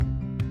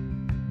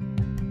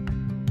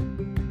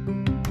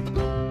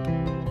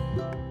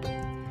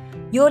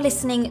You're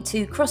listening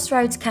to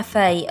Crossroads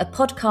Cafe, a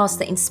podcast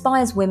that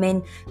inspires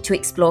women to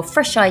explore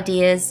fresh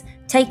ideas,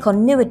 take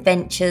on new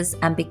adventures,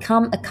 and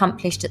become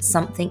accomplished at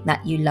something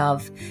that you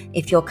love.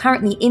 If you're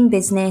currently in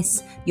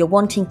business, you're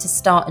wanting to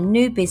start a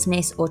new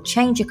business or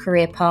change your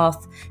career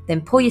path,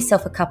 then pour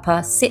yourself a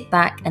cuppa, sit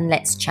back, and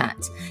let's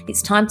chat.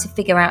 It's time to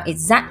figure out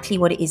exactly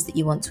what it is that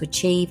you want to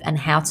achieve and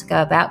how to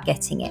go about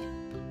getting it.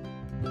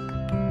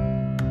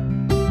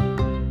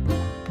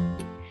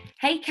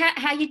 Hey Kat,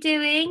 how you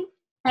doing?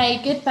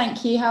 Hey, good,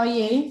 thank you. How are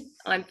you?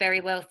 I'm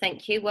very well,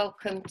 thank you.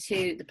 Welcome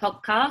to the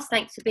podcast.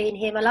 Thanks for being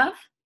here, my love.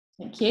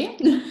 Thank you.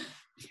 We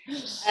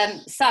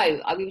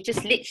were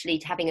just literally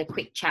having a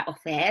quick chat off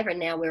air, and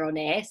now we're on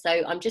air.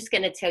 So I'm just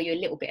going to tell you a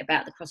little bit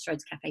about the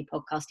Crossroads Cafe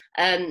podcast.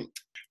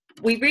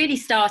 We really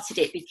started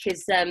it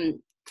because,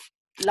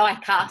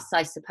 like us,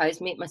 I suppose,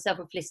 myself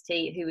and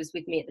Felicity, who was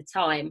with me at the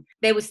time,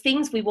 there was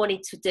things we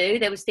wanted to do.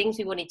 There was things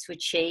we wanted to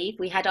achieve.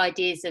 We had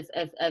ideas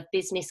of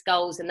business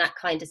goals and that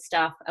kind of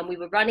stuff. And we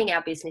were running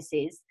our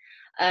businesses.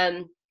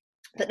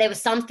 But there were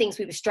some things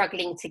we were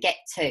struggling to get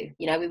to.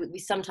 You know, we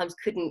sometimes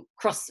couldn't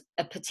cross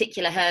a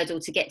particular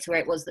hurdle to get to where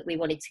it was that we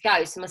wanted to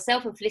go. So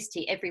myself and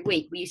Felicity, every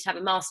week, we used to have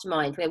a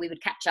mastermind where we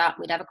would catch up,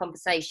 we'd have a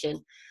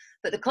conversation.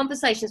 But the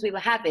conversations we were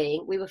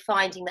having, we were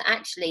finding that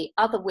actually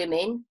other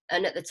women,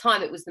 and at the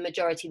time it was the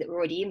majority that were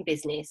already in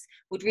business,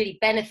 would really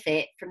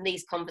benefit from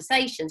these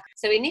conversations.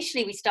 So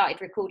initially we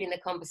started recording the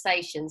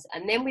conversations,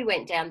 and then we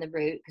went down the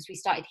route because we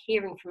started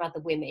hearing from other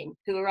women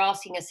who were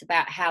asking us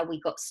about how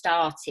we got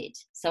started.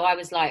 So I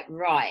was like,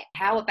 right,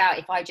 how about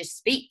if I just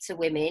speak to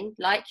women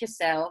like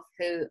yourself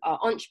who are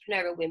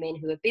entrepreneurial women,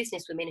 who are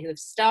business women, who have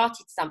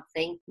started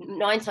something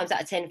 9 times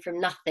out of 10 from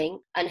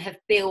nothing and have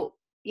built,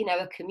 you know,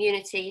 a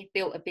community,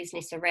 built a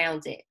business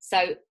around it.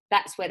 So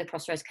that's where the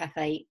Crossroads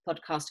Cafe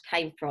podcast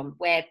came from,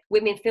 where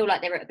women feel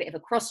like they're at a bit of a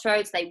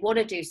crossroads. They want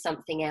to do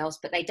something else,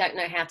 but they don't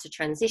know how to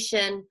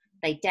transition.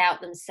 They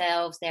doubt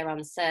themselves, they're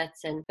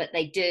uncertain, but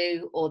they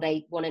do, or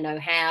they want to know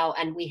how,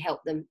 and we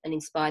help them and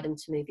inspire them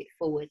to move it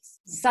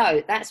forwards.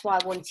 So that's why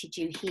I wanted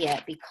you here,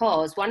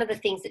 because one of the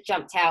things that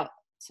jumped out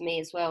to me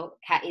as well,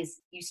 Kat,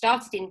 is you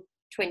started in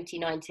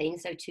 2019,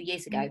 so 2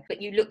 years ago,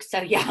 but you look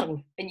so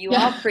young, and you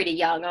are pretty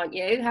young, aren't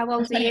you? How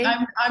old are you?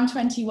 I'm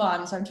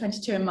 21, so I'm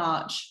 22 in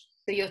March.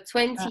 So you're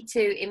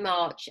 22 in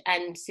March,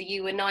 and so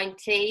you were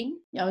 19?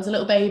 Yeah, I was a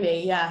little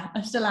baby, yeah.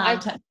 I still am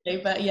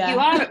technically, but yeah. You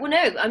are, well,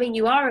 no, I mean,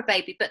 you are a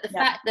baby, but the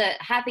fact that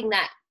having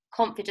that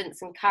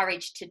confidence and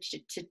courage to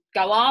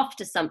go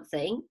after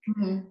something,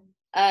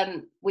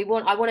 I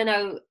want to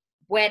know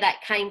where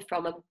that came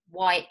from and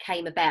why it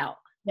came about.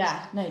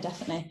 Yeah, no,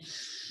 definitely.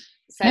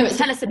 So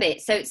tell us a bit.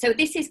 So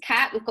this is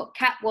Kat. We've got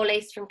Kat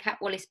Wallace from Kat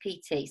Wallace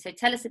PT. So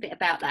tell us a bit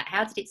about that.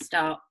 How did it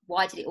start?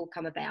 Why did it all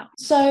come about?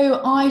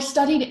 So I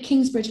studied at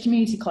Kingsbridge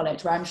Community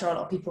College, where I'm sure a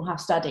lot of people have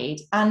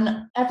studied,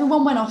 and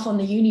everyone went off on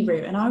the uni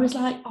route, and I was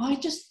like, I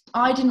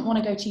didn't want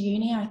to go to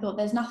uni. I thought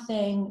there's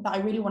nothing that I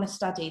really want to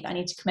study that I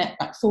need to commit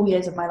like 4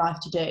 years of my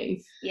life to do.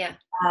 Yeah.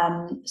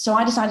 So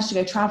I decided to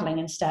go traveling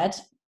instead.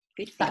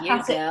 Good for you,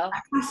 girl.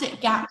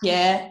 Classic gap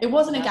year. It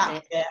wasn't a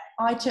gap year.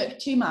 I took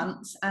 2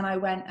 months and I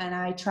went and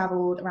I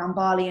travelled around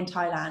Bali and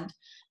Thailand,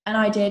 and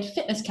I did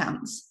fitness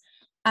camps,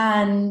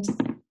 and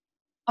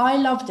I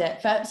loved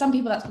it. For some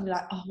people that's probably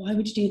like, oh, why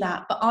would you do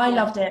that? But I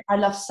loved it. I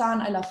love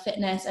sun, I love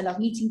fitness, I love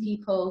meeting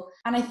people,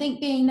 and I think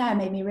being there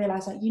made me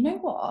realise, like, you know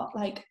what,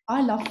 like,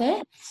 I love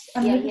this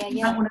and I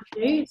want to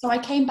do. So I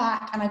came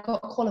back and I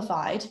got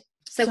qualified.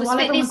 So was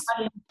fitness,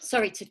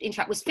 sorry to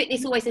interrupt, was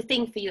fitness always a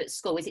thing for you at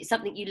school? Is it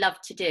something you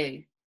love to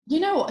do? You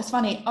know what, it's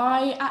funny,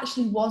 I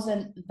actually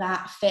wasn't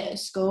that fit at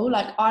school.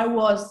 Like, I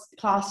was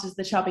classed as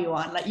the chubby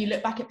one. Like, you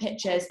look back at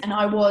pictures and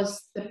I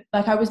was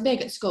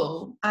big at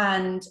school,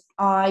 and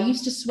I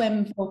used to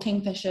swim for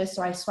Kingfishers,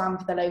 so I swam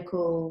for the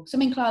local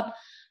swimming club,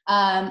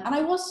 and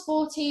I was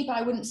sporty, but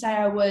I wouldn't say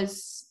I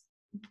was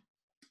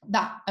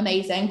that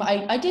amazing, but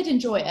I did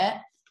enjoy it.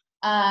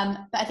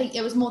 But I think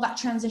it was more that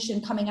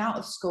transition coming out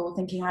of school,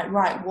 thinking like,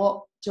 right,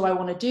 what do I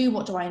want to do?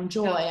 What do I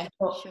enjoy? I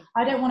thought,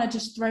 I don't want to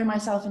just throw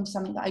myself into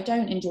something that I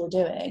don't enjoy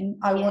doing.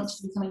 I want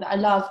to do something that I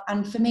love.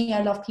 And for me,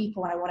 I love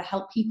people and I want to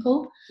help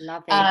people.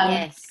 Love it,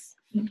 yes.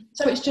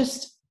 So it's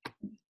just,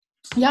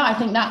 I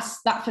think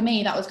that for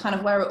me, that was kind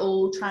of where it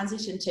all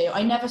transitioned to.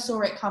 I never saw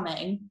it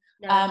coming.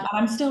 No. And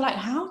I'm still like,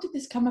 how did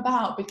this come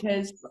about?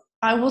 Because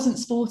I wasn't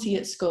sporty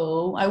at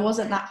school. I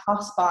wasn't that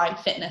fussed by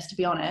fitness, to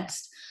be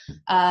honest.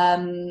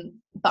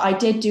 But I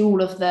did do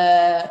all of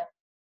the,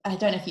 I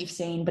don't know if you've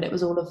seen, but it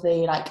was all of the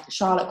like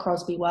Charlotte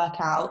Crosby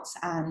workouts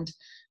and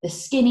the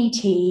skinny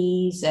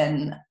teas,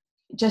 and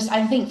just,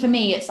 I think for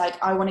me, it's like,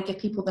 I want to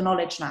give people the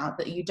knowledge now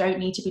that you don't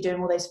need to be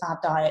doing all those fad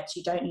diets.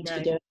 You don't need to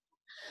be doing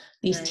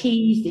these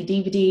teas, the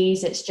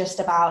DVDs. It's just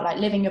about like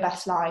living your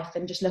best life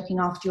and just looking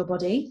after your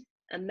body.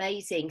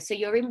 Amazing. So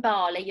you're in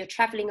Bali, you're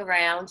traveling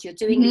around, you're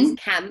doing these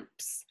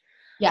camps.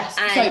 Yes.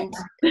 And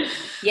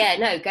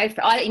go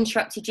for it. I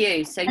interrupted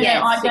you. So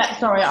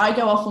sorry, I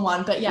go off on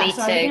one, but Me so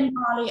too. I was in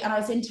Bali and I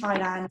was in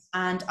Thailand,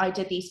 and I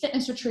did these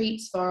fitness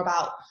retreats for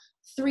about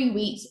 3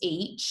 weeks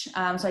each.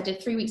 So I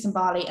did 3 weeks in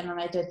Bali, and then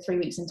I did 3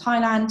 weeks in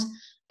Thailand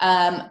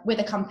with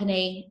a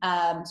company.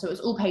 So it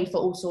was all paid for,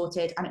 all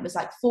sorted, and it was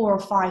like 4 or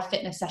 5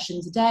 fitness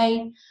sessions a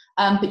day.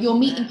 But you're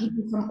meeting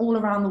people from all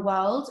around the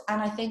world.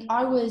 And I think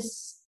I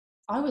was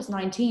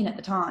 19 at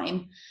the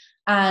time,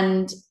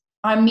 and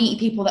I'm meeting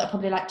people that are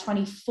probably like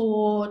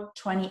 24,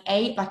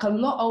 28, like a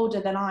lot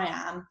older than I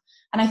am.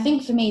 And I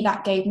think for me,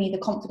 that gave me the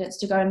confidence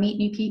to go and meet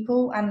new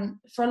people. And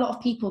for a lot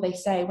of people, they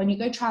say when you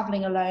go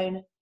traveling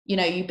alone, you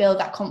know, you build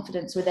that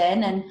confidence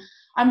within. And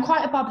I'm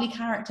quite a bubbly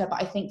character,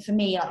 but I think for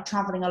me, like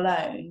traveling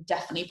alone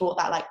definitely brought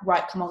that, like,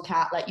 right, come on,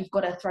 Kat, like you've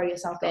got to throw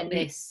yourself in.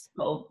 This.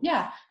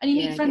 Yeah. And you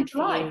meet friends for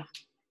life.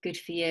 Good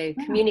for you.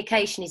 Yeah.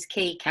 Communication is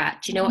key,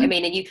 Kat. Do you know what I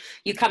mean? And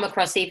you come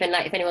across, even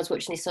like if anyone's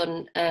watching this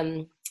on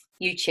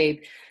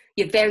YouTube,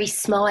 you're very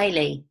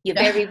smiley. You're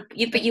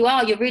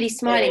you're really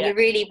smiling. Yeah. You're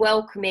really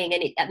welcoming,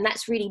 and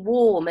that's really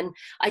warm. And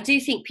I do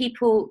think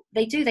people,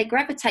 they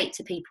gravitate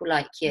to people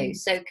like you.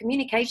 So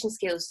communication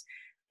skills,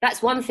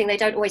 that's one thing they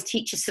don't always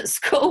teach us at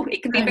school.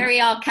 It can be very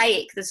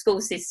archaic, the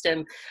school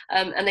system.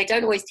 And they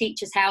don't always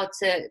teach us how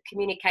to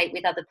communicate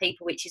with other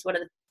people, which is one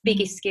of the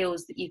biggest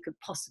skills that you could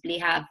possibly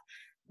have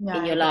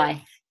in your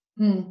life.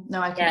 No,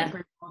 I can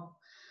agree more.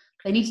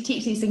 They need to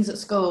teach these things at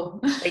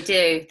school. They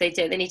do. They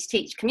need to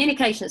teach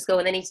communication at school,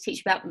 and they need to teach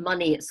about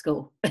money at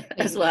school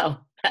as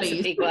well. That's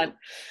a big one.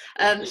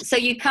 So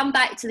you come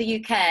back to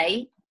the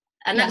UK,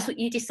 and that's what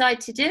you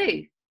decide to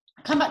do.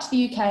 I come back to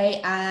the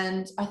UK,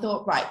 and I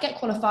thought, right, get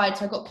qualified.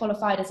 So I got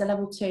qualified as a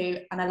level 2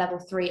 and a level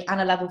 3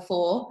 and a level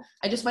 4.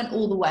 I just went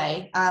all the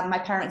way. My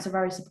parents are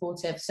very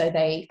supportive, so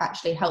they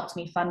actually helped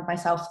me fund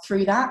myself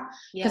through that.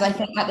 Because I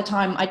think at the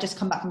time I'd just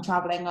come back from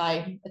traveling.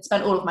 I had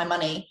spent all of my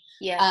money.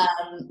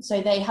 So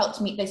they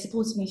helped me, they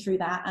supported me through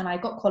that, and I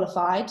got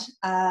qualified.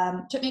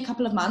 Took me a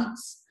couple of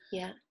months.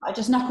 I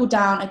just knuckled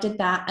down, I did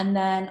that, and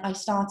then I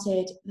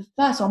started, the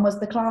first one was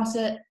the class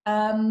at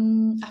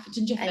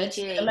Atherton Gifford,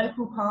 the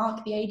local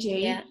park, the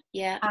AG.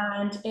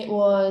 And it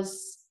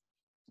was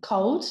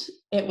cold,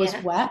 it was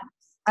wet,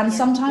 and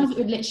sometimes it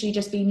would literally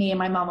just be me and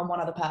my mum and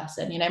one other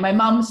person. You know, my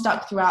mum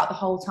stuck throughout the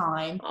whole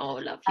time. Oh,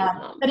 love your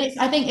mum. But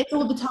I think it's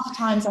all the tough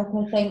times. I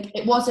can think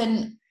it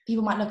wasn't,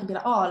 people might look and be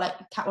like, oh, like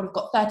Kat would have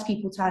got 30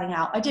 people turning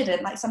out. I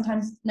didn't. Like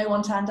sometimes no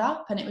one turned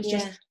up, and it was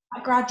just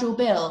a gradual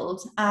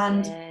build.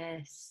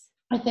 And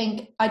I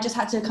think I just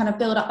had to kind of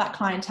build up that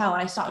clientele.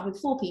 And I started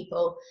with 4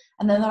 people,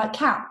 and then they're like,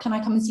 Kat, can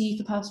I come and see you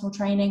for personal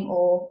training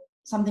or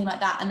something like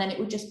that? And then it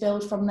would just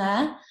build from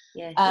there.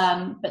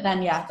 But then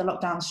the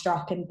lockdown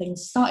struck and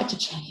things started to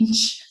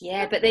change.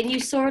 But then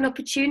you saw an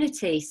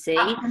opportunity. See,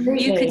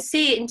 absolutely. You could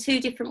see it in 2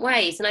 different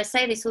ways. And I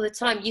say this all the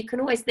time,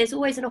 there's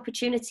always an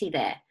opportunity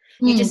there.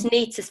 You just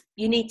need to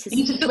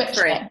look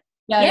for it.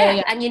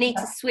 And you need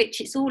to switch.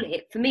 It's all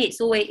it for me.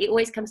 It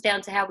always comes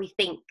down to how we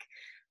think,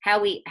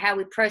 how we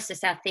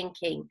process our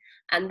thinking,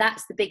 and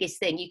that's the biggest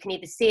thing. You can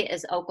either see it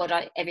as, oh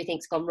God,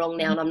 everything's gone wrong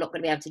now, and I'm not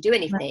going to be able to do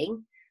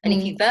anything. And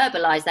if you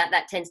verbalize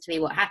that tends to be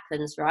what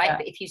happens, right?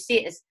 But if you see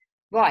it as,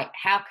 right,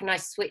 how can I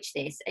switch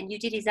this? And you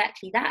did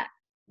exactly that.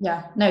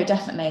 Yeah, no,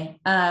 definitely.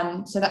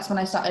 So that's when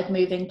I started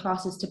moving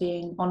classes to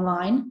being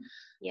online,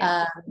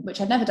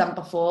 which I'd never done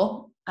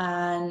before.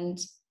 And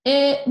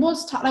it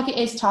was tough, like it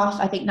is tough,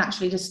 I think,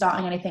 naturally just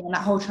starting anything and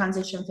that whole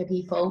transition for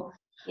people.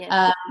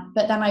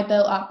 But then I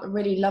built up a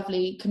really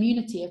lovely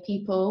community of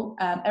people.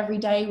 Every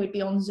day we'd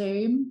be on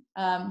Zoom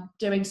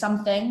doing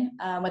something,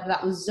 whether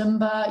that was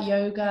Zumba,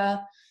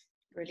 yoga,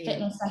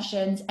 fitness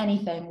sessions,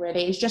 anything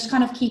really. It's just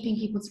kind of keeping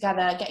people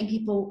together, getting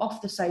people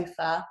off the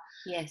sofa,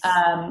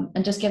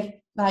 and just give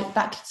like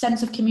that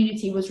sense of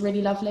community was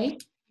really lovely.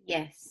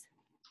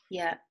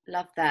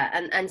 Love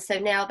that. And so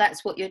now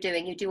that's what you're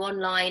doing. You do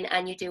online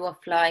and you do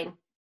offline.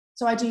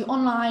 So I do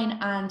online,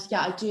 and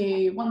I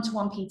do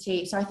one-to-one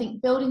PT. So I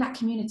think building that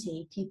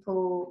community,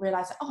 people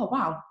realize, oh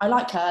wow, I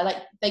like her. Like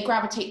they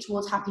gravitate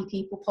towards happy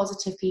people,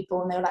 positive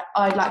people, and they're like,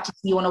 I'd like to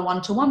see you on a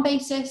one-to-one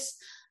basis.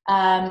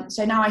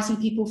 So now I see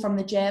people from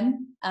the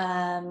gym,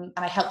 and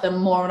I help them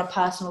more on a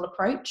personal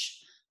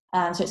approach.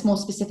 So it's more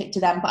specific to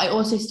them, but I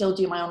also still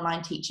do my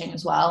online teaching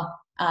as well,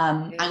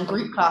 and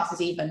group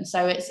classes even.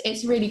 So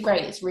it's really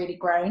great. It's really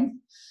grown.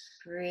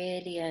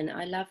 Brilliant.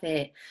 I love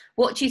it.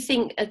 What do you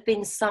think have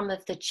been some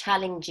of the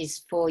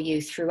challenges for you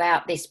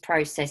throughout this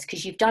process?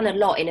 Because you've done a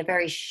lot in a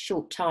very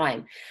short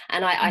time.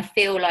 And I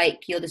feel like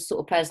you're the sort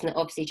of person that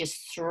obviously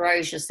just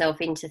throws yourself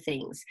into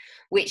things,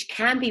 which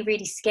can be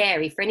really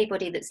scary for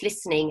anybody that's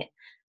listening.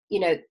 You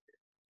know,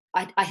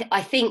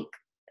 I think,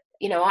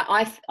 you know,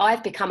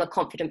 I've become a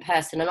confident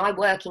person, and I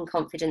work in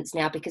confidence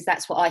now because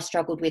that's what I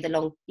struggled with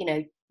along, you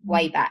know,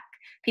 way back.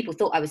 People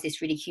thought I was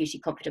this really hugely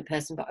confident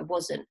person, but I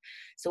wasn't.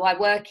 So I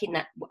work in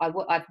that.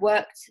 I've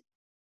worked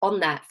on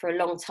that for a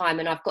long time,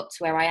 and I've got to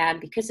where I am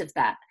because of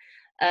that.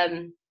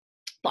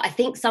 But I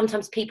think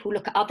sometimes people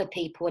look at other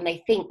people and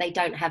they think they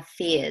don't have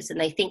fears, and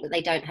they think that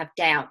they don't have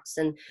doubts,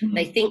 and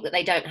they think that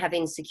they don't have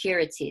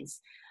insecurities.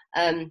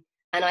 And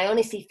I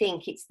honestly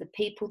think it's the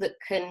people that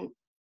can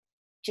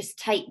just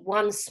take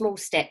one small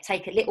step,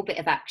 take a little bit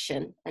of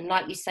action. And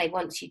like you say,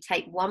 once you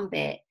take one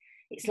bit,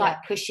 It's like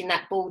pushing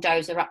that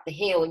bulldozer up the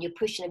hill, and you're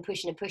pushing and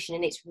pushing and pushing,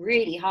 and it's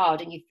really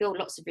hard, and you feel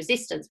lots of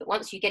resistance. But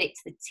once you get it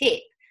to the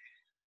tip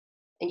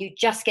and you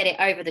just get it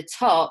over the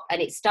top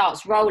and it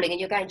starts rolling, and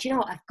you're going, do you know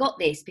what, I've got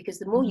this. Because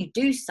the more you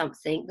do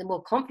something, the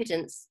more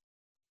confidence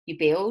you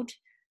build,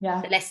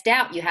 the less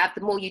doubt you have,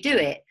 the more you do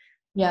it.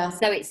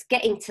 So it's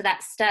getting to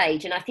that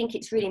stage. And I think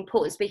it's really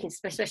important, speaking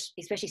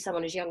especially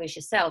someone as young as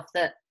yourself,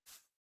 that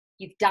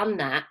you've done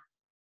that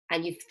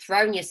and you've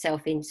thrown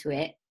yourself into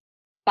it.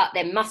 But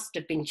there must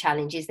have been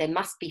challenges, there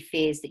must be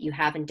fears that you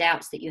have and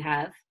doubts that you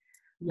have.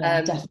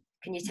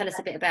 Can you tell us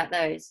a bit about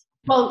those?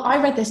 Well,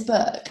 I read this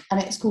book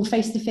and it's called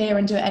Face the Fear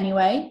and Do It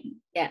Anyway.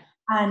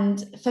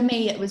 And for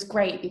me, it was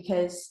great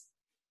because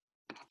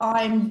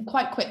I'm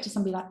quite quick to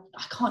somebody like,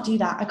 I can't do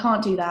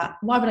that.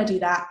 Why would I do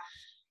that?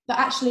 But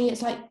actually,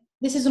 it's like,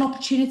 this is an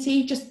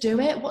opportunity, just do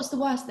it. What's the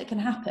worst that can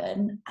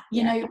happen?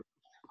 You know,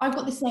 I've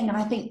got this thing, and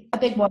I think a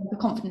big one for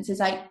confidence is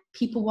like,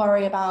 people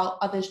worry about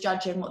others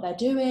judging what they're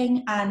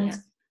doing, and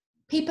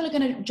people are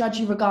going to judge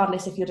you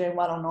regardless if you're doing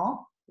well or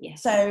not.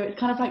 So it's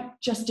kind of like,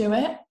 just do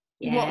it.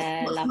 What's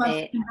the worst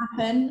that can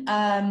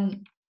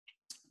happen?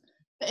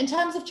 But in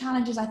terms of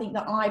challenges, I think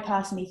that I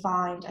personally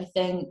find, I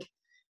think,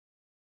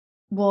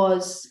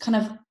 was kind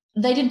of,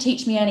 they didn't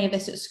teach me any of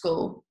this at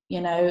school. You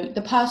know,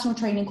 the personal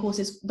training course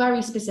is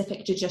very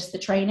specific to just the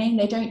training.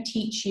 They don't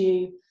teach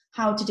you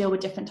how to deal with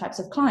different types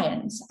of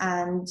clients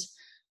and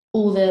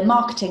all the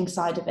marketing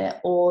side of it,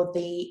 or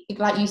the,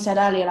 like you said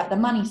earlier, like the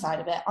money side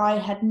of it. I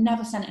had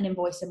never sent an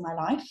invoice in my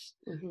life.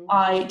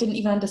 I didn't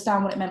even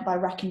understand what it meant by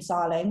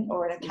reconciling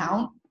or an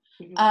account.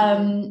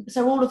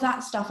 So all of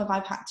that stuff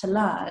I've had to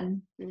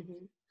learn.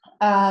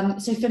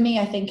 So for me,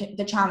 I think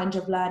the challenge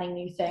of learning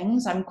new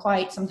things, I'm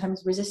quite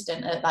sometimes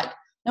resistant at, like,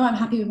 no, I'm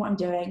happy with what I'm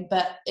doing,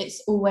 but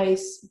it's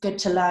always good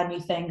to learn new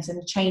things,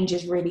 and change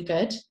is really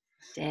good.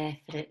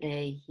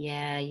 Definitely.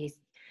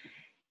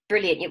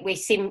 Brilliant. We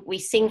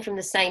sing from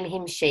the same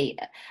hymn sheet,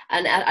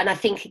 and I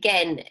think,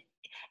 again,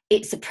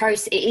 it's a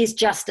process. It is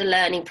just a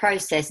learning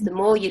process. The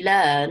more you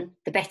learn,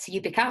 the better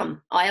you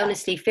become. I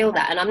honestly feel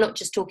that. And I'm not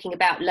just talking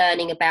about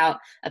learning about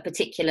a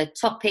particular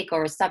topic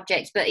or a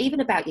subject, but even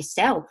about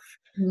yourself.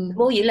 The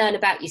more you learn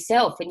about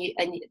yourself, and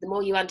the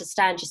more you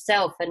understand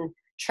yourself and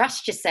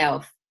trust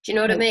yourself, do you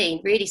know what I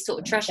mean? Really sort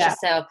of trust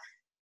yourself,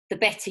 the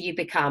better you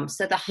become.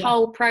 So the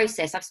whole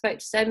process, I've spoken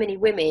to so many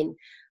women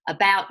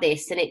about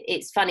this, and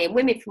it's funny, and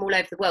women from all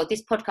over the world.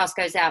 This podcast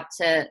goes out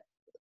to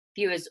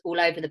viewers all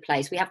over the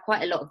place. We have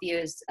quite a lot of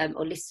viewers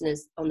or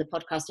listeners on the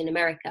podcast in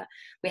America.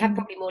 We have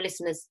probably more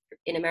listeners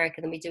in America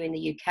than we do in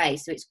the UK.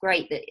 So it's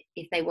great that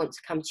if they want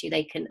to come to you,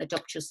 they can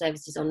adopt your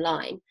services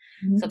online.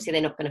 So obviously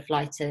they're not going to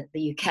fly to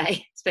the UK,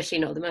 especially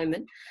not at the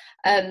moment.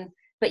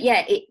 But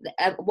yeah,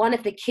 one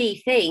of the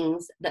key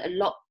things that a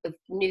lot of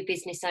new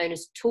business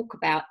owners talk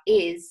about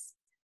is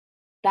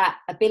that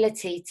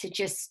ability to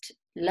just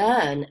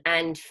learn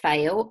and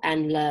fail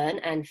and learn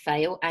and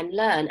fail and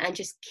learn, and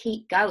just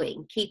keep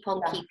going, keep on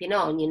keeping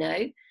on, you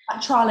know.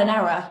 Like trial and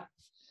error.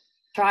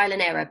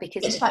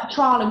 Because it's like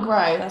trial and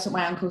grow. That's what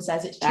my uncle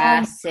says. It's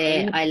that's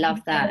it. I love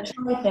that.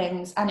 Try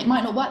things, and it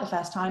might not work the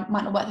first time,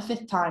 might not work the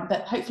fifth time,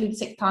 but hopefully the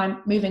sixth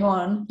time, moving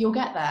on, you'll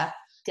get there.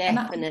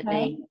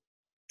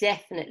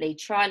 Definitely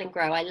trial and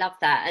grow. I love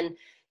that. And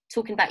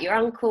talking about your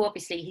uncle,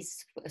 obviously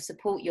he's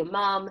support your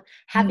mum,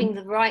 having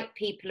the right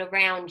people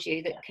around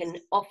you that can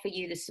offer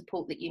you the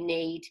support that you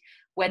need,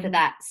 whether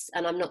that's,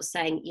 and I'm not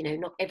saying, you know,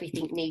 not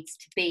everything needs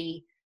to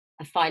be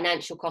a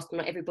financial cost,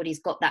 not everybody's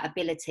got that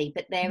ability,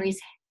 but there is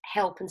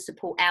help and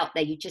support out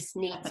there. You just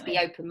need to be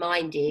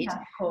open-minded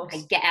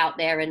and get out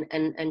there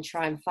and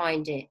try and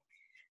find it.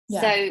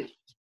 So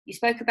you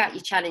spoke about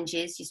your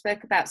challenges, you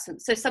spoke about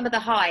some of the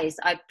highs.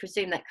 I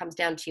presume that comes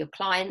down to your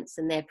clients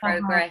and their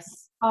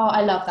progress. Oh,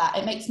 I love that.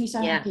 It makes me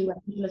so happy when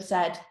people have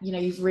said, you know,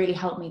 you've really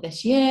helped me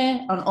this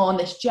year on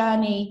this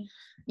journey.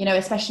 You know,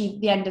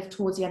 especially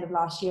towards the end of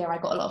last year, I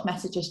got a lot of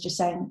messages just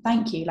saying,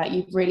 thank you, like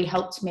you've really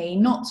helped me.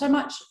 Not so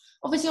much,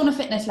 obviously, on a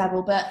fitness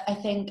level, but I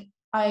think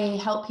I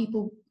help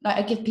people, like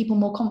I give people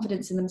more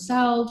confidence in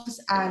themselves,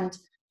 and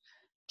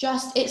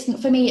just,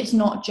 for me, it's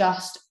not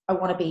just, I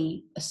want to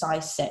be a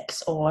size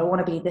 6 or I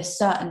want to be this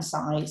certain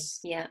size.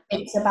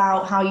 It's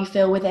about how you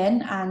feel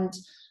within, and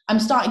I'm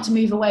starting to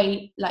move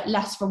away, like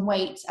less from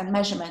weight and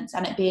measurements,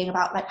 and it being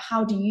about like,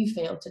 how do you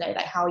feel today?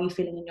 Like, how are you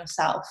feeling in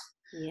yourself?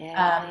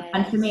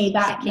 And for me,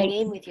 that checking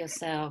in with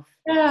yourself.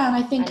 And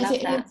I think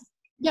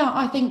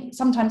I think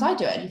sometimes I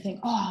do it, and you think,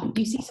 oh,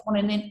 you see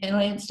someone on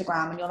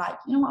Instagram and you're like,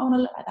 you know what, I want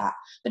to look like that.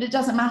 But it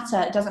doesn't matter.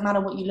 It doesn't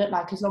matter what you look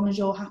like, as long as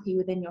you're happy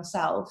within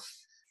yourself.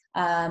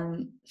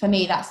 For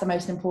me, that's the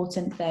most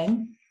important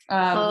thing.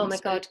 Oh my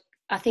God.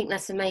 I think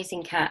that's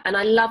amazing, Kat. And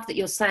I love that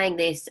you're saying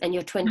this and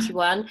you're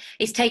 21.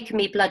 It's taken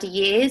me bloody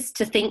years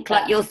to think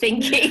like you're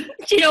thinking.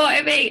 Do you know what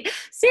I mean?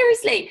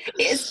 Seriously,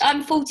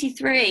 I'm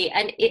 43,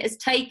 and it has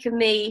taken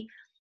me,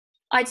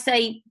 I'd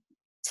say,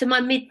 to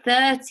my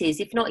mid-30s,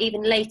 if not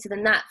even later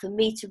than that, for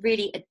me to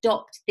really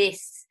adopt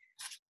this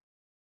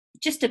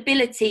just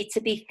ability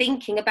to be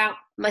thinking about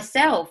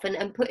myself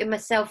and putting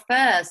myself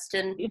first.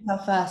 And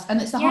yourself first.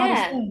 And it's the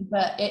hardest thing,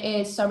 but it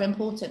is so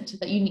important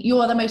that you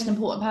are the most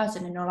important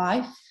person in your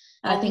life.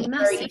 And I think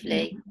massively it's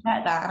very easy to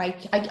forget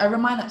that. And I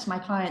remind that to my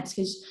clients,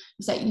 because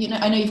you say, you know,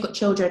 I know you've got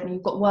children and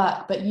you've got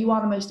work, but you are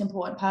the most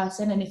important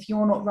person. And if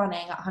you're not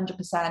running at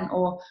 100%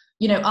 or,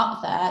 you know,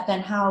 up there,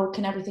 then how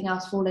can everything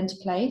else fall into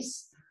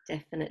place?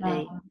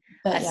 Definitely.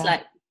 That's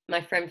like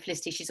my friend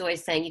Felicity, she's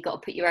always saying you've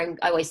got to put your own,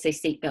 I always say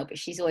seatbelt, but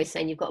she's always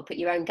saying you've got to put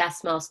your own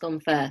gas mask on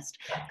first.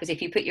 Because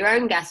if you put your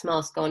own gas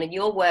mask on and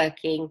you're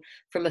working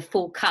from a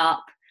full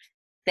cup,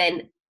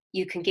 then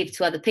you can give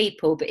to other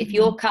people. But if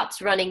your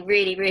cup's running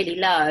really, really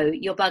low,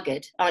 you're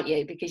buggered, aren't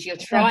you? Because you're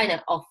trying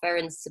to offer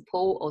and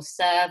support or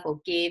serve or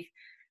give,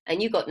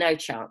 and you've got no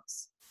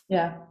chance.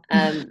 Yeah.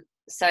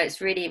 So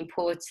it's really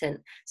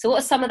important. So what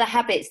are some of the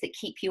habits that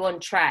keep you on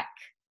track?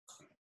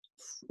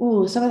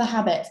 Some of the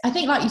habits. I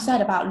think, like you said,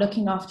 about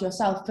looking after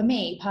yourself. For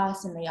me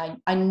personally,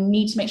 I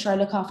need to make sure I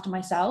look after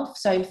myself.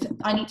 So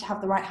I need to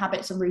have the right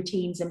habits and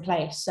routines in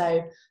place.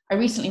 So I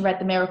recently read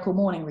the Miracle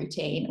Morning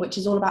Routine, which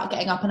is all about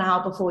getting up an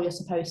hour before you're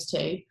supposed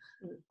to.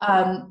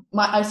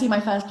 I see my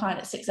first client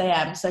at 6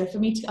 a.m. So for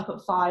me to get up at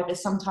 5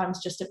 is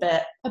sometimes just a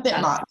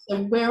bit much.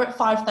 So we're at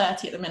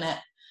 5:30 at the minute.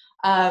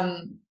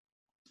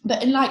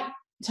 But in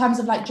terms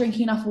of like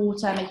drinking enough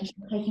water, making sure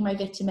I'm taking my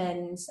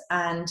vitamins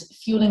and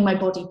fueling my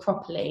body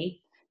properly,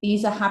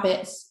 these are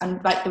habits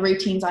and like the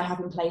routines I have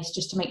in place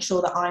just to make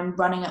sure that I'm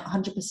running at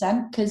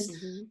 100%. Because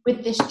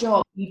with this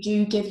job, you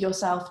do give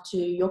yourself to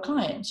your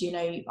clients. You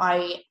know,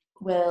 I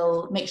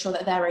will make sure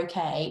that they're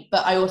okay,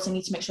 but I also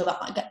need to make sure that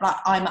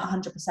I'm at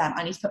 100%.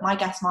 I need to put my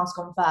gas mask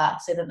on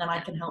first so that then I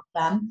can help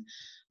them.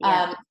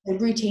 The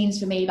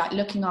routines for me, like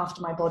looking after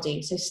my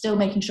body. So still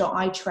making sure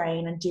I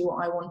train and do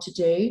what I want to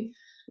do,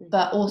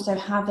 but also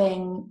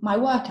having my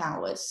work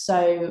hours.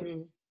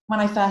 So when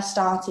I first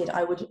started,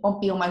 I would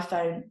be on my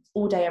phone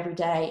all day, every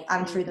day,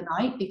 and through the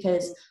night,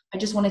 because I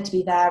just wanted to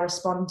be there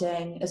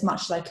responding as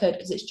much as I could,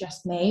 because it's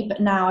just me.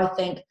 But now I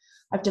think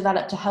I've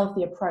developed a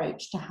healthy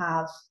approach to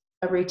have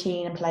a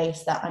routine in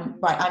place that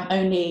I'm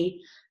only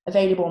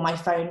available on my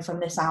phone from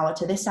this hour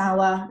to this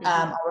hour.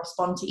 I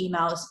respond to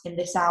emails in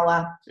this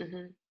hour.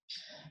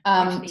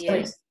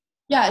 So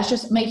it's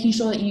just making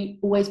sure that you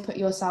always put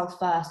yourself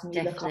first and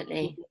you look after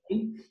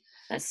you.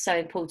 That's so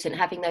important,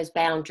 having those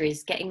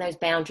boundaries, getting those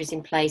boundaries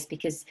in place,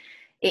 because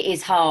it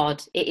is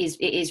hard. It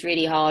is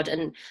really hard.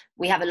 And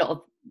we have a lot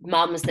of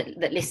mums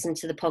that listen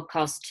to the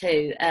podcast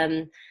too.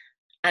 And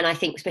I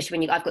think especially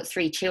when I've got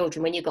 3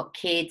 children, when you've got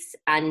kids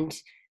and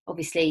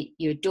obviously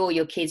you adore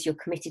your kids, you're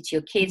committed to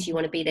your kids, you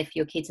want to be there for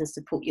your kids and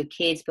support your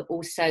kids, but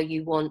also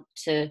you want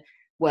to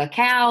work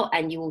out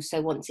and you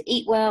also want to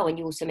eat well, and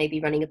you also may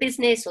be running a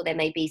business, or there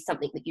may be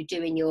something that you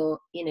do in your,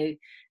 you know,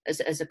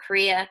 as a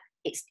career.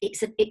 It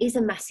is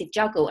a massive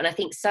juggle. And I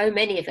think so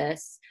many of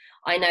us,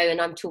 I know,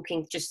 and I'm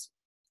talking just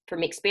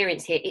from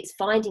experience here, it's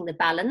finding the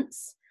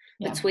balance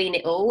between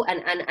it all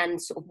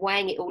and sort of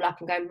weighing it all up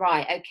and going,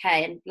 right,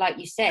 okay. And like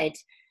you said,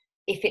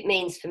 if it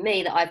means for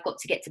me that I've got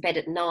to get to bed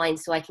at 9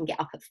 so I can get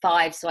up at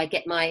 5, so I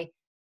get my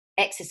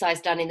exercise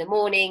done in the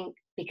morning,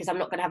 because I'm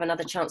not going to have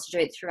another chance to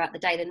do it throughout the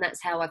day, then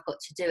that's how I've got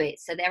to do it.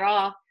 So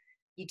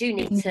you do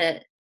need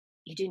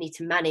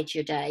to manage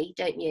your day,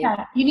 don't you?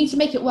 Yeah, you need to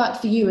make it work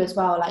for you as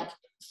well. Like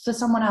for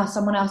someone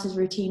else's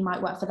routine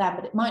might work for them,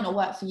 but it might not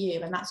work for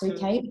you, and that's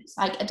okay. It's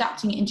like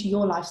adapting it into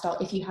your lifestyle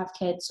if you have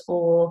kids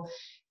or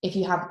if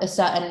you have a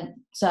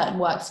certain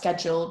work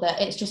schedule,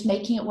 that it's just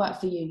making it work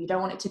for you. You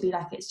don't want it to be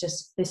like it's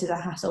just, this is a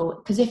hassle,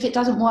 because if it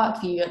doesn't work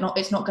for you,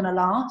 it's not going to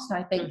last. And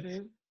I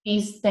think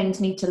these things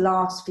need to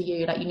last for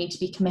you. Like you need to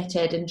be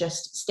committed and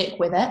just stick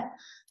with it.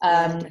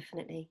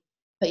 Definitely.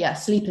 But yeah,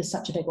 sleep is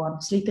such a big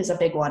one. Sleep is a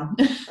big one.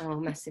 Oh,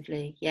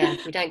 massively. Yeah,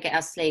 if we don't get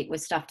our sleep, we're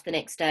stuffed the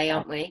next day,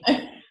 aren't we?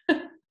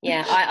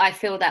 Yeah, I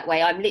feel that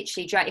way. I'm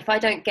literally if I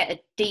don't get a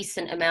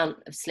decent amount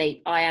of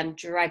sleep, I am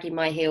dragging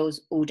my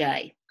heels all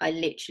day.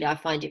 I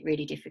find it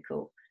really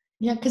difficult.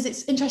 Yeah, because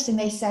it's interesting.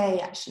 They say,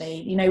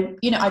 actually, you know,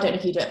 I don't know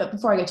if you do it, but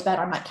before I go to bed,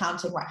 I'm like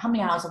counting, right, how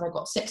many hours have I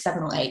got? 6,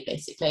 7 or 8,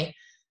 basically.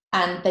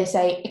 And they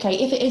say, okay,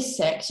 if it is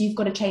 6, you've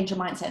got to change your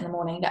mindset in the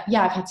morning that,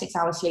 yeah, I've had 6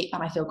 hours sleep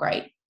and I feel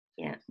great.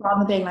 Yeah. Rather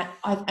than being like,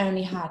 I've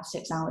only had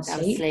 6 hours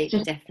sleep.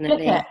 Just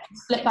definitely.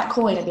 Flip that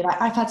coin and be like,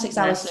 I've had 6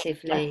 hours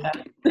sleep.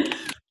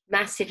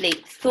 Massively.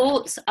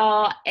 Thoughts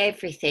are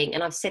everything.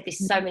 And I've said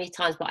this so many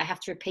times, but I have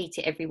to repeat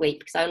it every week,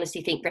 because I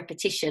honestly think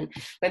repetition,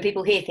 when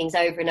people hear things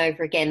over and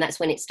over again, that's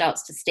when it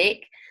starts to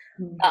stick.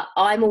 But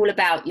I'm all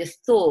about your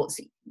thoughts.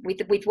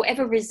 With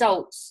whatever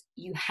results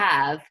you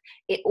have,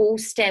 it all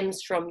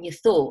stems from your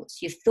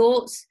thoughts. Your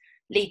thoughts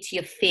lead to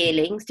your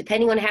feelings.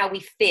 Depending on how we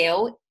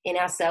feel in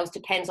ourselves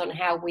depends on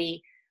how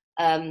we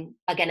are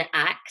going to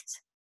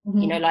act.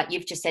 You know, like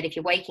you've just said, if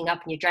you're waking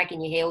up and you're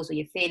dragging your heels or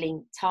you're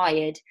feeling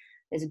tired,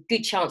 there's a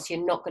good chance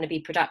you're not going to be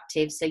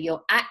productive. So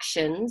your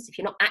actions, if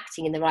you're not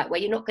acting in the right way,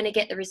 you're not going to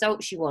get the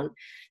results you want.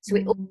 So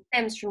it all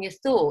stems from your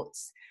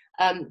thoughts.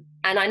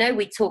 And I know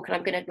we talk,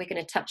 and we're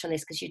gonna touch on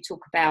this because you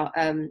talk about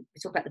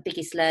the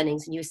biggest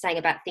learnings, and you were saying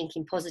about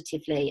thinking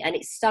positively, and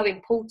it's so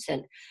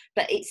important.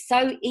 But it's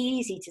so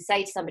easy to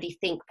say to somebody,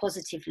 think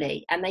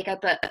positively, and they go,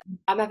 but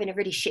I'm having a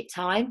really shit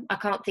time, I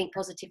can't think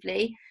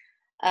positively.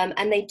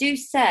 And they do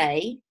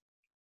say,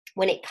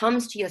 when it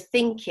comes to your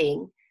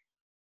thinking,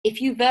 if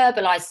you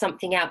verbalize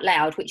something out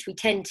loud, which we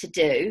tend to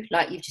do,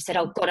 like you've just said,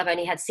 oh God, I've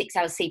only had 6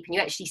 hours sleep, and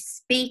you actually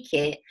speak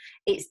it,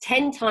 it's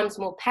 10 times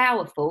more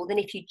powerful than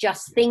if you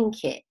just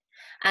think it.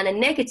 And a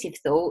negative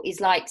thought is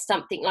like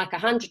something like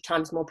 100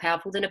 times more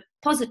powerful than a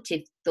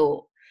positive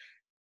thought.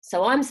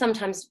 So I'm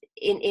sometimes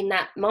in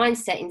that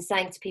mindset in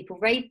saying to people,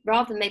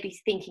 rather than maybe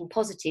thinking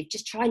positive,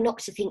 just try not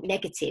to think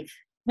negative.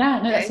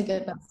 Yeah, no, that's a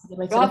good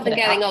way to rather than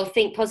going, oh,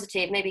 think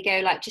positive, maybe go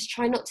like, just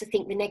try not to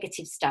think the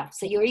negative stuff.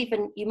 So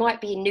you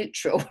might be in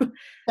neutral.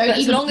 But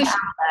as long as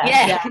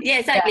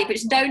exactly. But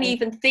just don't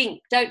even think,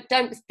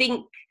 don't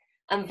think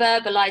and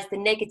verbalize the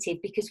negative,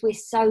 because we're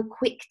so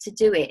quick to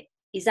do it.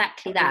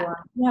 Exactly that.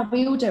 Yeah,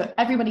 we all do it.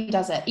 Everybody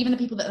does it. Even the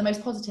people that are the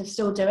most positive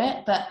still do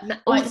it. But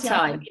all the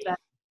time.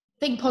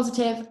 Think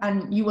positive,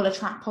 and you will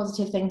attract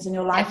positive things in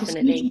your life.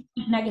 Definitely. As soon as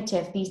you think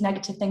negative, these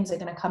negative things are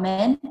going to come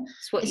in.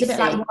 It's a bit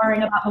like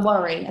worrying about the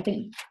worry. I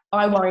think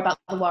I worry about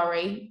the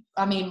worry.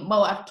 I mean,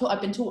 well,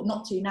 I've been taught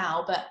not to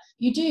now, but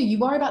you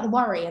worry about the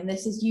worry, and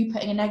this is you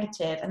putting a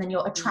negative, and then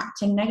you're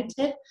attracting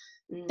negative.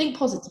 Think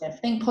positive,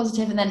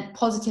 and then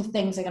positive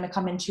things are going to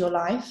come into your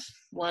life.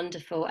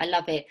 Wonderful. I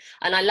love it.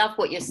 And I love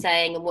what you're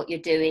saying and what you're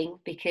doing,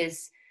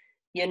 because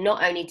you're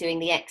not only doing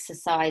the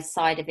exercise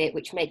side of it,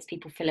 which makes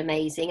people feel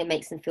amazing and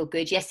makes them feel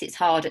good. Yes, it's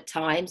hard at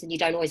times, and you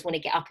don't always want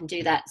to get up and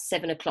do that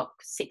 7 o'clock,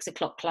 6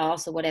 o'clock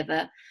class or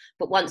whatever.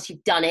 But once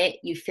you've done it,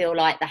 you feel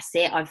like, that's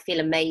it, I feel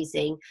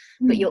amazing.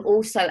 But you're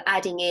also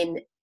adding in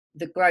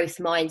the growth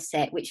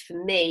mindset, which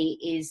for me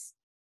is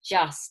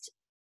just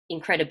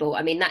incredible.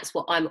 I mean, that's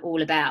what I'm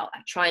all about,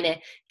 trying to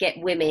get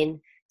women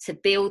to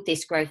build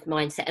this growth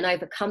mindset and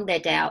overcome their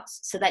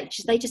doubts, so that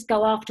they just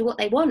go after what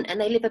they want, and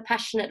they live a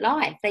passionate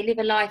life. They live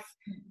a life,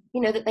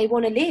 that they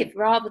want to live,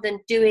 rather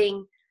than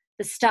doing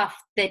the stuff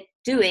they're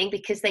doing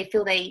because they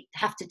feel they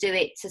have to do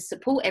it to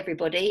support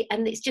everybody,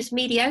 and it's just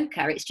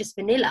mediocre, it's just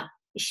vanilla,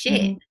 it's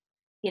shit.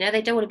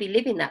 They don't want to be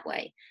living that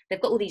way.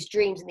 They've got all these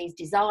dreams and these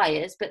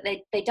desires, but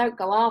they don't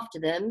go after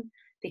them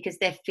because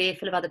they're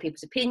fearful of other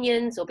people's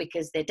opinions, or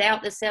because they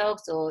doubt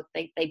themselves, or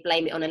they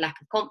blame it on a lack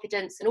of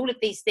confidence. And all of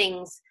these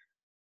things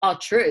are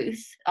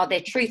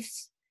their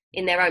truths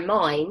in their own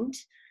mind.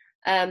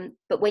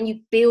 But when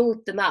you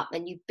build them up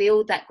and you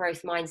build that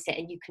growth mindset,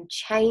 and you can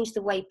change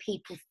the way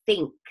people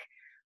think,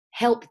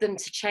 help them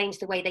to change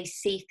the way they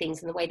see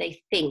things and the way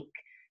they think,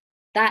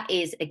 that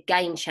is a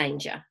game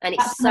changer. And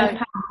it's so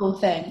powerful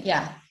thing.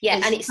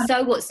 And it's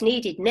so what's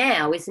needed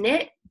now, isn't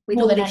it, with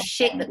all this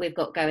shit that we've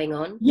got going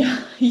on?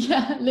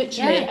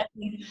 Literally.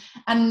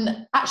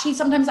 And actually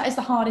sometimes that is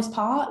the hardest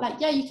part. Like,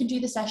 you can do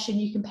the session,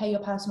 you can pay your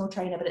personal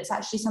trainer, but it's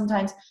actually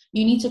sometimes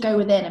you need to go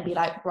within and be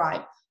like,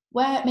 right,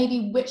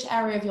 which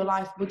area of your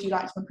life would you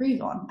like to improve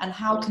on, and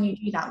how can you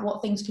do that?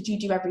 What things could you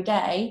do every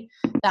day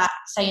that,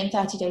 say, in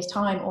 30 days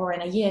time or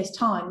in a year's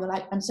time, you're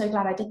like, I'm so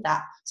glad I did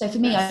that. So for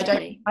me,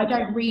 I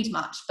don't read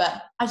much,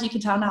 but as you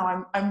can tell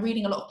now, I'm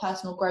reading a lot of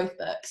personal growth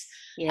books.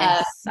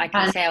 I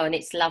can tell, and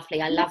it's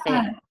lovely. I love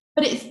it.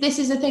 But this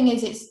is the thing,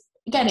 is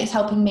it's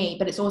helping me,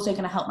 but it's also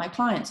going to help my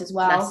clients as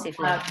well.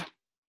 Massively.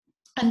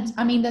 And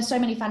I mean, there's so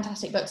many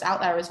fantastic books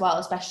out there as well,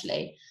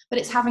 especially, but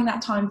it's having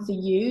that time for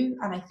you.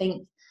 And I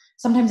think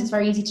sometimes it's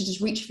very easy to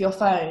just reach for your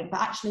phone,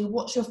 but actually,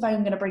 what's your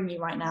phone going to bring you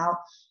right now?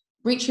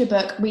 Reach your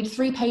book, read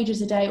 3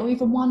 pages a day, or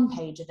even 1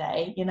 page a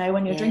day,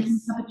 when you're drinking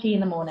a cup of tea in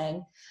the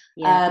morning.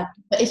 But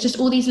it's just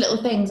all these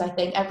little things, I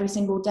think, every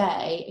single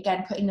day,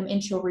 again, putting them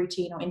into your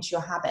routine or into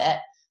your habit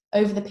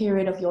over the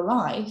period of your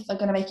life are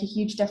going to make a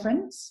huge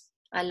difference.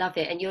 I love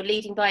it. And you're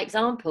leading by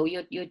example.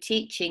 You're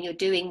teaching, you're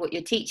doing what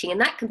you're teaching.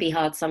 And that can be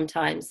hard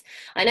sometimes.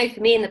 I know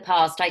for me in the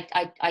past,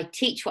 I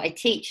teach what I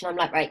teach, and I'm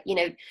like, right,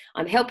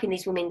 I'm helping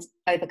these women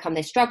overcome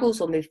their struggles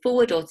or move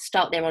forward or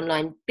start their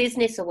online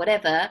business or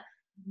whatever.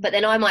 But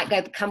then I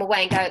might come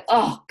away and go,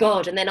 oh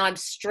God. And then I'm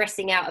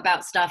stressing out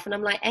about stuff. And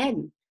I'm like,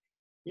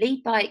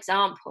 lead by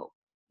example.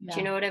 Do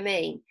you know what I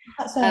mean?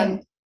 That's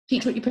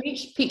teach what you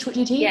preach, teach what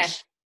you teach. Yeah.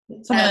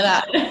 Something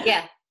like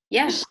that.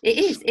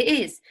 It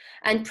is.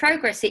 And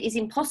progress, it is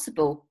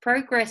impossible.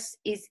 Progress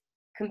is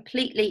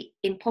completely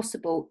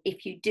impossible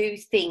if you do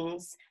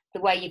things the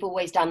way you've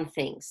always done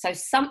things. So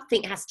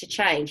something has to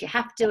change. You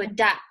have to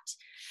adapt,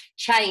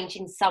 change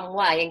in some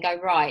way, and go,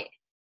 right,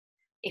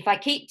 if I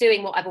keep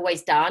doing what I've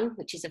always done,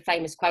 which is a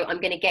famous quote, I'm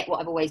going to get what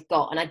I've always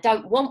got. And I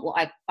don't want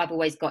what I've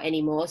always got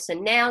anymore. So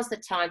now's the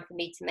time for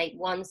me to make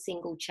one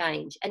single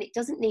change. And it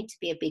doesn't need to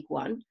be a big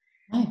one.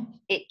 No.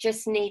 It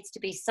just needs to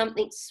be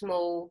something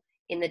small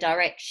in the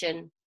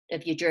direction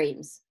of your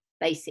dreams,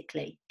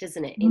 basically,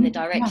 doesn't it? In the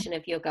direction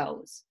of your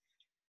goals.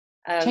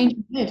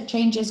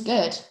 Change is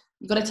good.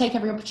 You've got to take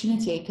every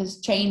opportunity,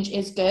 because change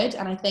is good.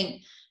 And I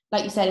think,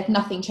 like you said, if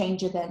nothing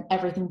changes, then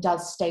everything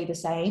does stay the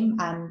same.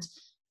 And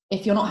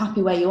if you're not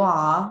happy where you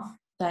are,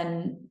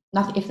 then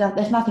nothing,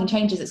 if nothing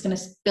changes, it's going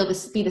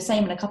to be the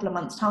same in a couple of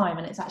months' time.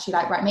 And it's actually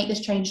like, right, make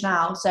this change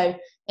now. So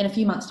in a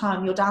few months'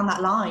 time, you're down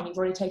that line. You've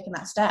already taken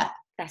that step.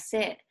 That's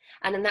it.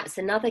 And then that's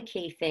another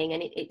key thing.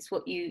 And it's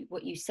what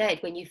you said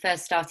when you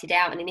first started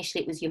out. And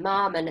initially it was your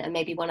mum and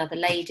maybe one other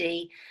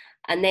lady.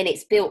 And then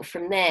it's built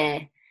from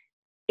there.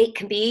 It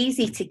can be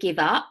easy to give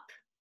up.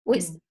 Well,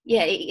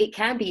 it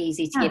can be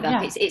easy to give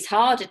up. It's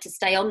harder to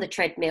stay on the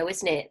treadmill,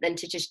 isn't it, than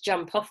to just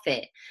jump off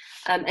it.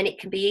 And it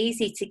can be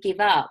easy to give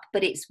up,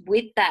 but it's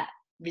with that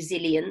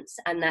resilience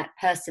and that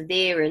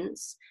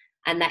perseverance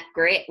and that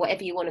grit,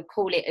 whatever you want to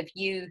call it, of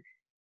you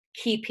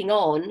keeping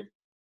on,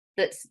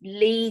 that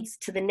leads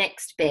to the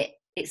next bit.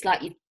 It's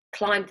like you've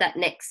climbed that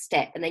next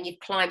step, and then you've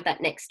climbed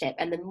that next step,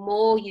 and the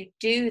more you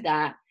do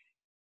that,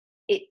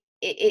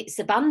 it's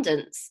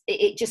abundance.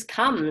 It just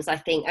comes, I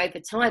think, over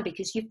time,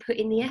 because you've put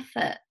in the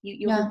effort.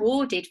 You're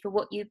rewarded for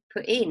what you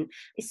put in,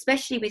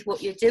 especially with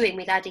what you're doing,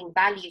 with adding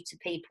value to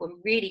people and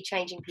really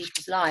changing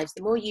people's lives.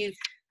 The more you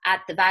add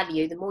the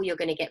value, the more you're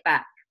going to get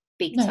back,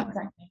 big time.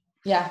 Exactly.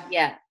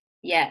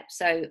 Yeah.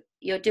 So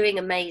you're doing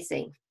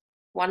amazing.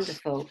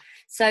 Wonderful.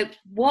 So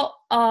what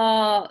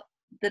are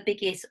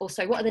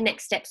the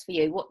next steps for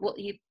you? What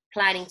are you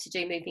planning to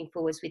do moving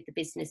forwards with the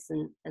business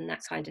and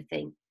that kind of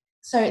thing?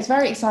 So it's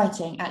very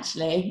exciting,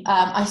 actually.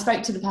 I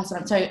spoke to the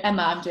person, so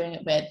Emma, I'm doing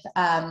it with.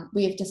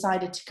 We have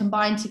decided to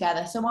combine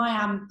together. So I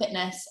am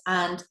fitness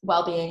and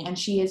well-being, and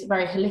she is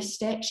very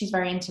holistic. She's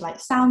very into like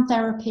sound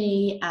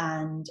therapy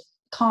and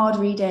card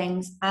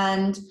readings,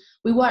 and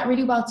we work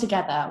really well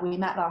together. We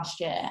met last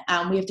year,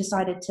 and we have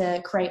decided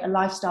to create a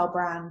lifestyle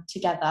brand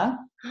together.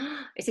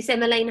 Is this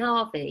Emma Lane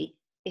Harvey?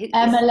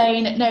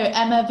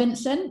 Emma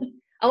Vincent.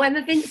 Oh,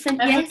 Emma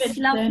Vincent, yes,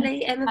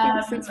 lovely.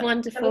 Emma Vincent's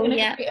wonderful. So we're going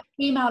to create a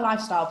female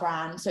lifestyle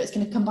brand, so it's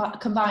going to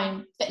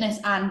combine fitness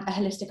and a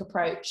holistic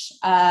approach.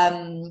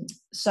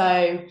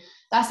 So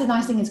that's the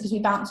nice thing, is because we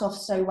bounce off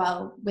so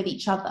well with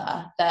each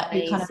other that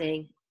we kind of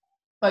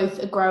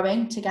both are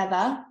growing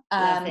together.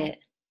 Love it.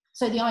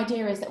 So the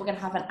idea is that we're going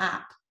to have an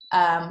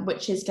app,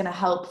 which is going to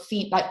help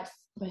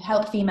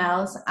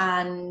females,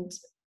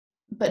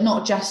 but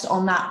not just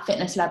on that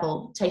fitness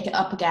level, take it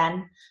up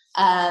again.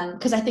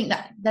 Because I think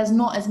that there's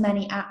not as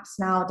many apps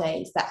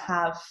nowadays that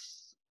have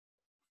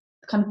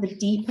kind of the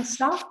deeper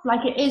stuff.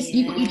 Like it is,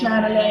 you've got your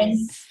journaling,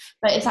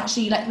 but it's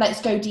actually like,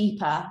 let's go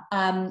deeper.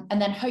 And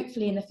then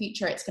hopefully in the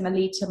future, it's going to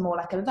lead to more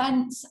like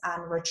events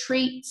and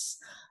retreats.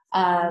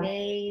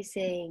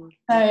 Amazing.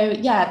 So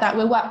yeah, that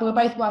we're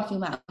both working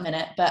on that at the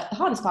minute, but the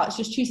hardest part is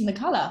just choosing the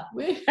colour.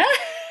 We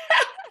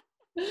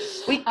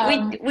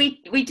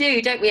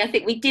do, don't we? I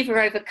think we differ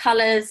over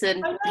colours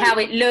and how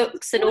it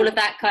looks and all of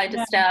that kind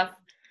of stuff.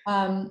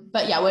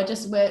 But yeah, we're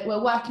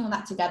working on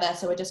that together.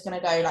 So we're just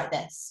going to go like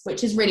this,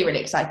 which is really,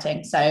 really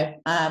exciting. So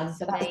that's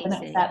the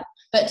next step.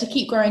 But to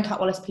keep growing Cat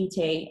Wallace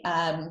PT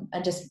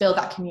and just build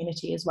that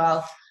community as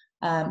well.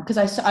 Because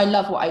I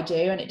love what I do,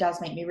 and it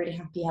does make me really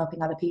happy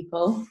helping other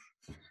people.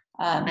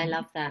 I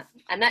love that.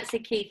 And that's a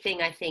key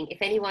thing, I think,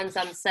 if anyone's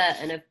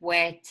uncertain of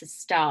where to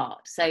start.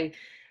 So,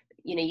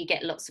 you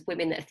get lots of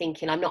women that are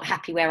thinking, I'm not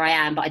happy where I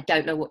am, but I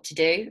don't know what to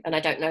do, and I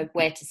don't know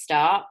where to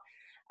start.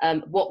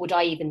 What would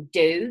I even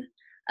do?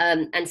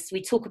 And so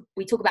we talk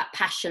about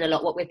passion a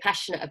lot, what we're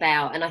passionate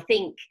about. And I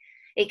think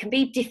it can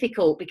be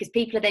difficult because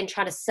people are then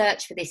trying to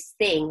search for this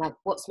thing, like,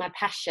 what's my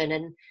passion?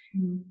 And,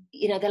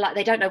 they're like,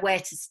 they don't know where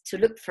to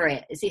look for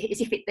it, as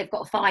if they've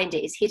got to find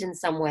it. It's hidden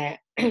somewhere.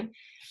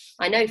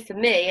 I know for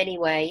me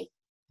anyway,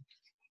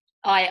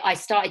 I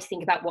started to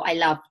think about what I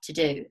love to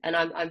do. And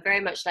I'm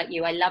very much like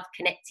you. I love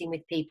connecting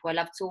with people. I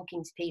love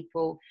talking to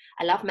people.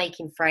 I love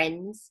making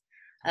friends.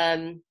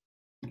 And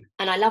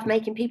I love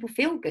making people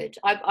feel good.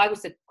 I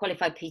was a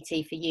qualified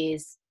PT for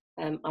years.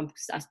 I'm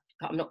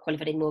not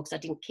qualified anymore because I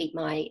didn't keep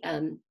my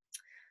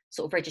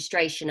sort of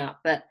registration up.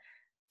 But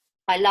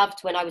I loved,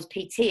 when I was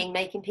PTing,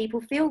 making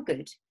people feel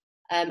good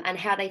and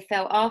how they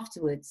felt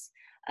afterwards.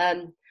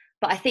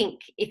 But I think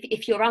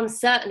if you're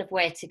uncertain of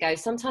where to go,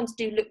 sometimes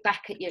do look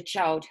back at your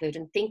childhood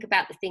and think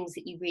about the things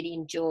that you really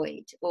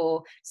enjoyed,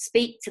 or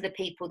speak to the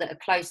people that are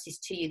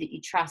closest to you that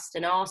you trust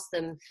and ask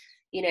them,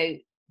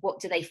 what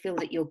do they feel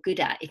that you're good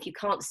at? If you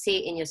can't see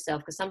it in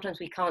yourself, because sometimes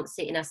we can't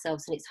see it in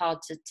ourselves and it's hard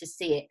to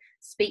see it,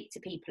 speak to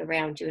people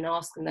around you and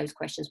ask them those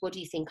questions. What do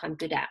you think I'm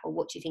good at? Or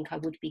what do you think I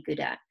would be good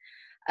at?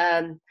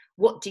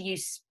 What do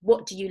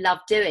you love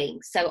doing?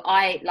 So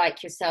I,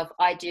 like yourself,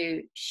 I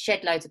do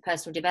shed loads of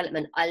personal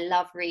development. I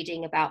love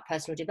reading about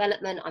personal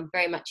development. I'm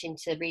very much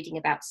into reading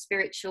about the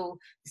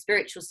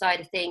spiritual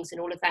side of things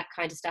and all of that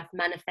kind of stuff,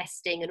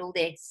 manifesting and all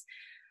this.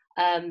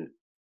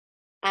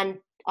 And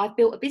I've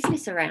built a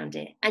business around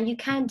it, and you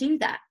can do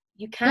that.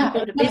 You can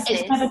build a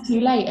business. It's never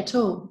too late at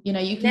all.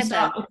 You can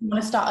start, if you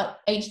want to start at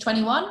age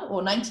 21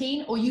 or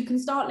 19, or you can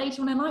start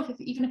later on in life,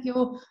 even if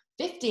you're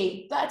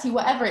 50, 30,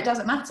 whatever, it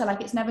doesn't matter.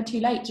 Like, it's never too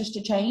late just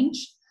to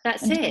change.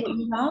 That's and it. Do what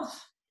you love.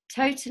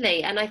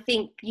 Totally. And I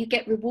think you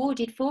get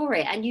rewarded for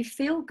it, and you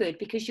feel good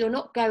because you're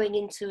not going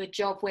into a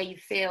job where you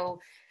feel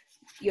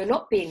you're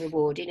not being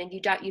rewarded and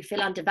you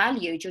feel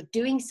undervalued, you're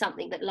doing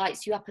something that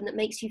lights you up and that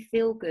makes you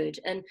feel good.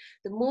 And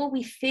the more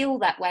we feel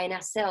that way in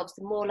ourselves,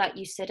 the more, like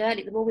you said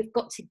earlier, the more we've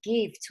got to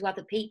give to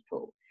other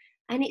people.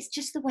 And it's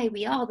just the way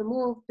we are. The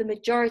more the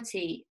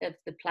majority of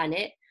the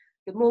planet,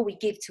 the more we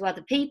give to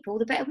other people,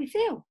 the better we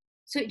feel.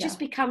 So it just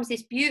becomes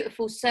this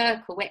beautiful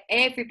circle where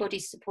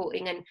everybody's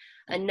supporting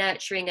and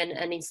nurturing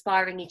and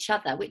inspiring each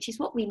other, which is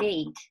what we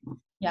need.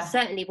 Yeah.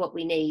 Certainly what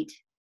we need.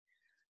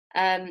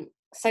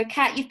 So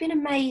Kat, you've been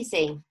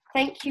amazing.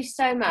 Thank you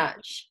so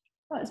much.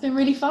 Oh, it's been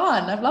really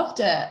fun. I've loved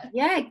it.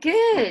 Yeah,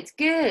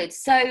 good.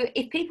 So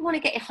if people want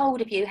to get a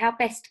hold of you, how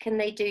best can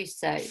they do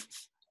so?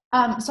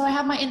 So I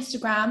have my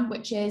Instagram,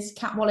 which is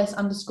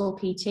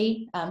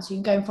 @Wallace_PT. So you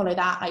can go and follow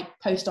that. I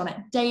post on it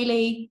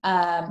daily.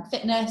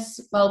 Fitness,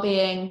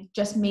 well-being,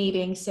 just me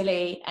being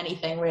silly,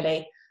 anything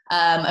really.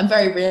 I'm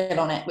very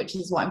real on it, which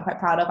is what I'm quite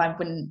proud of. I've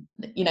been,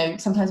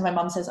 sometimes my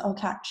mum says, "Oh,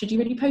 Kat, should you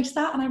really post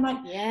that?" And I'm like,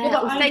 yeah,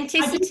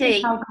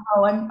 authenticity.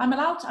 I'm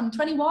allowed to, I'm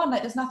 21.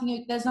 Like, there's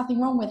nothing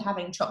wrong with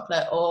having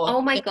chocolate or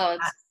oh my God,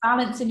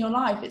 balance in your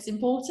life. It's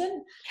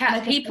important.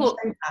 Kat, people,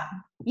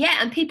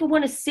 and people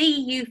want to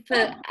see you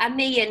and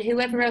me and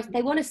whoever else.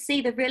 They want to see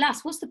the real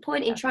us. What's the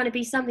point in trying to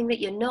be something that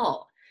you're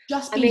not?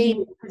 Just be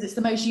you, because it's the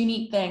most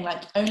unique thing.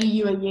 Like, only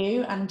you are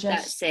you, and just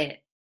that's it.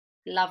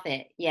 Love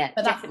it. Yeah,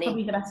 but definitely. That's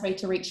probably the best way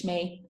to reach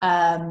me.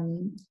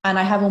 And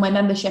I have all my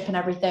membership and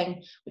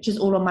everything, which is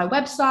all on my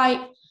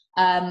website.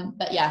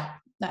 But yeah,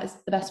 that is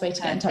the best way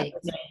to get in touch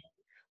with me.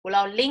 Well,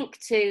 I'll link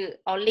to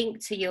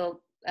your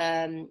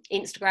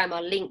Instagram.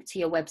 I'll link to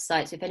your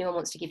website. So if anyone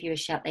wants to give you a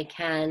shout, they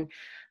can.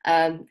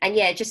 And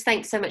yeah, just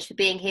thanks so much for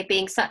being here,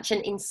 being such an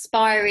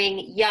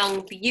inspiring,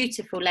 young,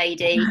 beautiful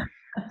lady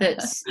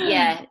that's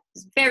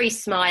very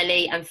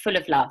smiley and full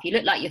of love. You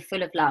look like you're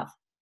full of love.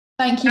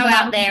 Thank you. Go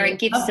out there and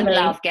give some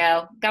love,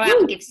 girl. Go out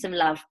and give some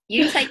love.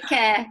 You take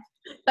care.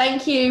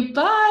 Thank you.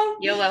 Bye.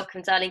 You're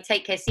welcome, darling.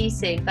 Take care. See you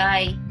soon.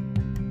 Bye.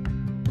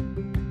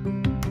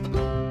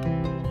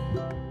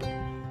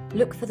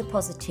 Look for the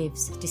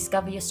positives,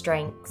 discover your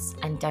strengths,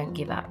 and don't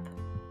give up.